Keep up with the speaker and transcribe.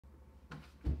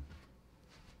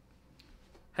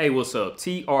Hey, what's up?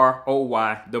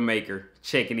 TROY, the maker,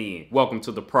 checking in. Welcome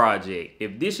to the project.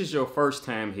 If this is your first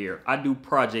time here, I do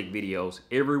project videos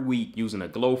every week using a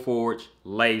Glowforge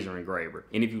laser engraver.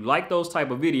 And if you like those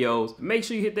type of videos, make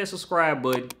sure you hit that subscribe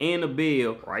button and the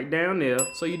bell right down there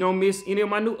so you don't miss any of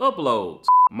my new uploads.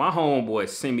 My homeboy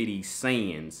sent me these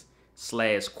sayings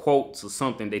 / quotes or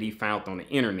something that he found on the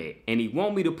internet, and he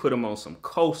want me to put them on some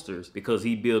coasters because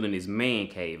he building his man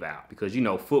cave out, because you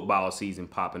know football season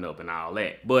popping up and all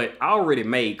that. But I already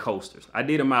made coasters. I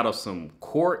did them out of some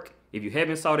cork. If you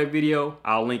haven't saw that video,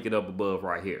 I'll link it up above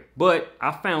right here. But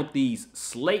I found these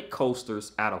Slate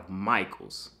coasters out of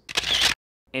Michael's.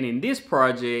 And in this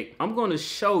project, I'm going to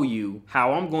show you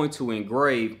how I'm going to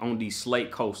engrave on these Slate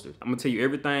coasters. I'm going to tell you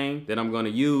everything that I'm going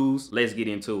to use. Let's get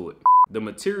into it. The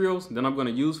materials that I'm going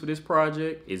to use for this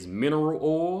project is mineral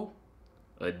oil,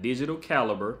 a digital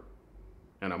caliber,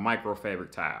 and a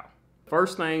microfabric tile.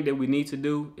 First thing that we need to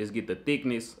do is get the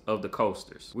thickness of the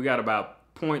coasters. We got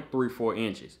about 0.34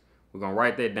 inches. We're going to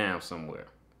write that down somewhere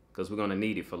because we're going to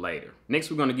need it for later.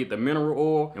 Next, we're going to get the mineral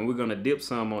oil and we're going to dip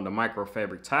some on the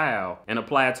microfabric tile and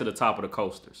apply it to the top of the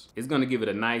coasters. It's going to give it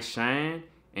a nice shine,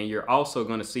 and you're also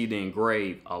going to see the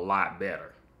engrave a lot better.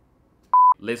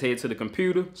 Let's head to the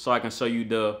computer so I can show you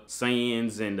the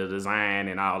sayings and the design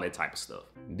and all that type of stuff.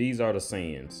 These are the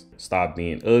sayings. Stop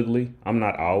being ugly. I'm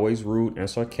not always rude and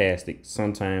sarcastic.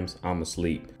 Sometimes I'm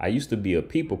asleep. I used to be a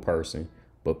people person,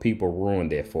 but people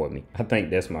ruined that for me. I think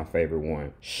that's my favorite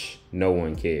one. Shh, no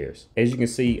one cares. As you can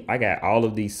see, I got all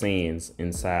of these sayings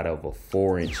inside of a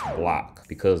 4-inch block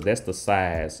because that's the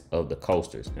size of the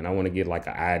coasters. And I want to get like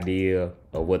an idea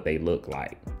of what they look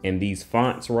like. And these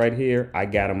fonts right here, I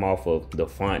got them off of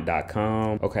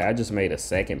thefont.com. Okay, I just made a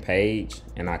second page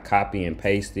and I copy and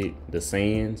pasted the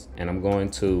sayings, and I'm going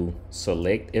to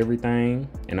select everything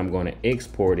and I'm going to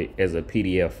export it as a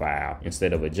PDF file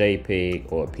instead of a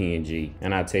JPEG or a PNG.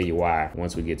 And I'll tell you why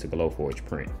once we get to Glowforge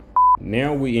print.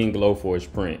 Now we in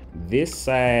Glowforge print. This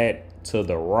side to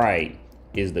the right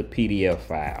is the PDF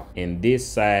file, and this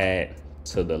side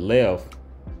to the left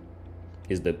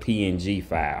is the PNG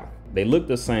file. They look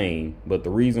the same, but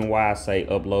the reason why I say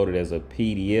upload it as a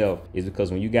PDF is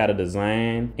because when you got a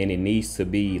design and it needs to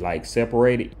be like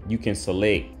separated, you can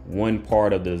select one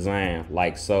part of the design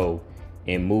like so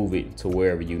and move it to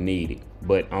wherever you need it.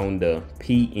 But on the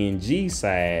PNG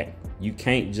side, you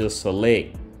can't just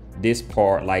select this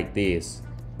part like this.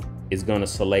 It's gonna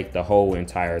select the whole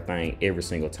entire thing every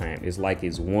single time. It's like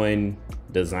it's one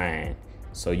design.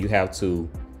 So you have to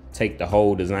take the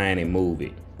whole design and move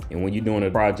it. And when you're doing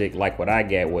a project like what I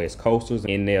got where it's coasters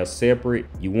and they're separate,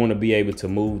 you wanna be able to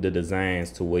move the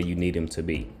designs to where you need them to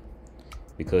be.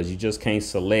 Because you just can't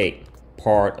select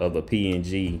part of a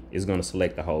PNG, it's gonna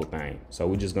select the whole thing. So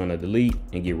we're just gonna delete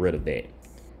and get rid of that.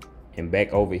 And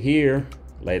back over here,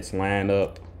 let's line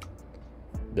up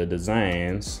the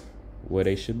designs where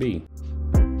they should be.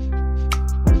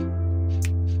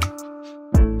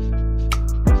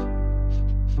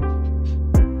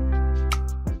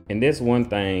 And that's one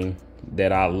thing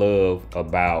that I love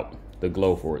about the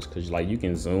Glowforge, because like you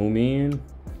can zoom in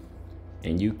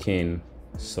and you can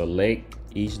select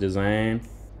each design.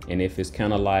 And if it's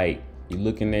kind of like you're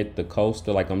looking at the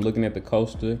coaster, like I'm looking at the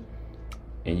coaster,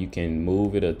 and you can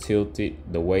move it or tilt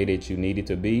it the way that you need it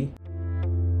to be.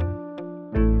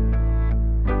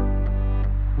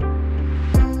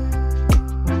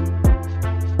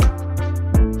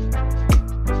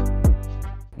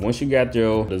 Once you got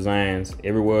your designs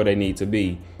everywhere they need to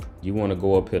be, you want to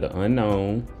go up here to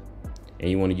unknown, and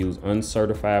you want to use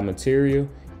uncertified material,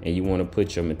 and you want to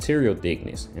put your material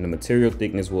thickness. And the material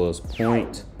thickness was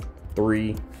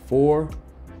 0.34.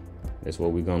 That's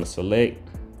what we're going to select,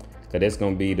 because that's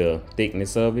going to be the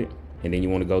thickness of it. And then you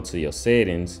want to go to your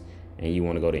settings and you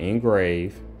want to go to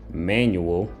engrave,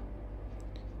 manual.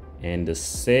 And the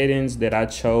settings that I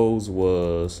chose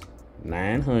was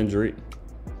 900.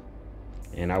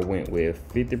 And I went with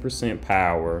 50%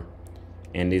 power.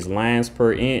 And these lines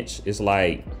per inch is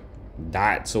like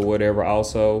dots or whatever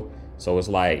also. So it's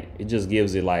like, it just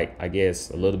gives it like, I guess,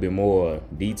 a little bit more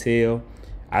detail.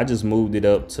 I just moved it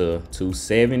up to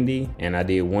 270 and I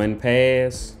did one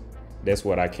pass. That's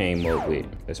what I came up with.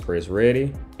 Let's press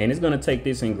ready. And it's gonna take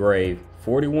this engrave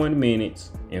 41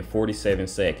 minutes and 47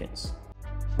 seconds.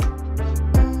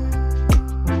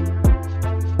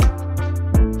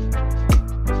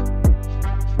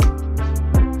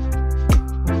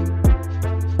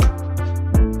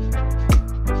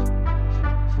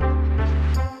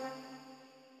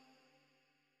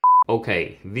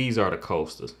 Okay, these are the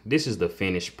coasters. This is the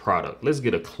finished product. Let's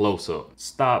get a close-up.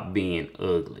 Stop being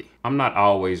ugly. I'm not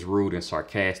always rude and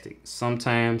sarcastic.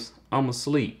 Sometimes I'm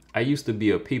asleep. I used to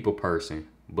be a people person,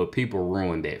 but people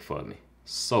ruined that for me.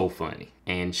 So funny.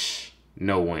 And shh,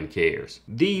 no one cares.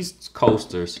 These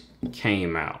coasters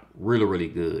came out really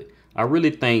good. I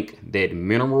really think that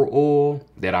mineral oil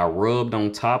that I rubbed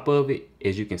on top of it,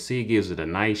 as you can see, it gives it a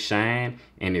nice shine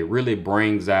and it really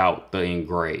brings out the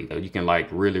engrave. You can like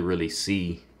really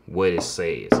see what it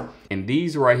says. And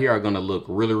these right here are gonna look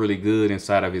really good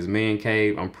inside of his man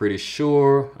cave. I'm pretty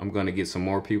sure I'm gonna get some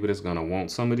more people that's gonna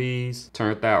want some of these.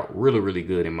 Turned out really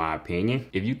good in my opinion.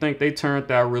 If you think they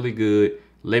turned out really good,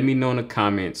 let me know in the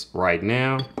comments right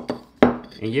now.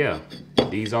 And yeah,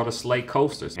 these are the Slate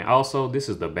coasters. And also, this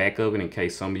is the back of it in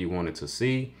case some of you wanted to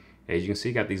see. As you can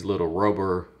see, got these little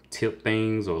rubber tip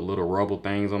things or little rubber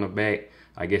things on the back,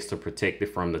 I guess to protect it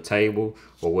from the table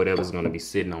or whatever's gonna be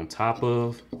sitting on top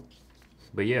of.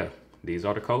 But yeah, these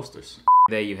are the coasters.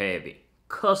 There you have it.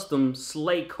 Custom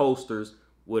Slate coasters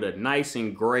with a nice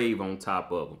engrave on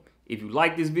top of them. If you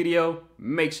like this video,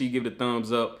 make sure you give it a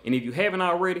thumbs up. And if you haven't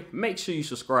already, make sure you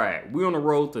subscribe. We're on the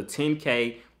road to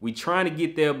 10K. We're trying to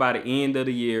get there by the end of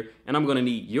the year, and I'm gonna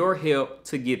need your help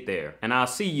to get there. And I'll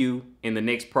see you in the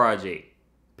next project.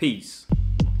 Peace.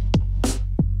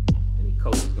 And these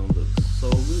coasters gonna look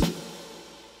so good.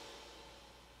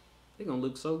 They're gonna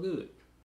look so good.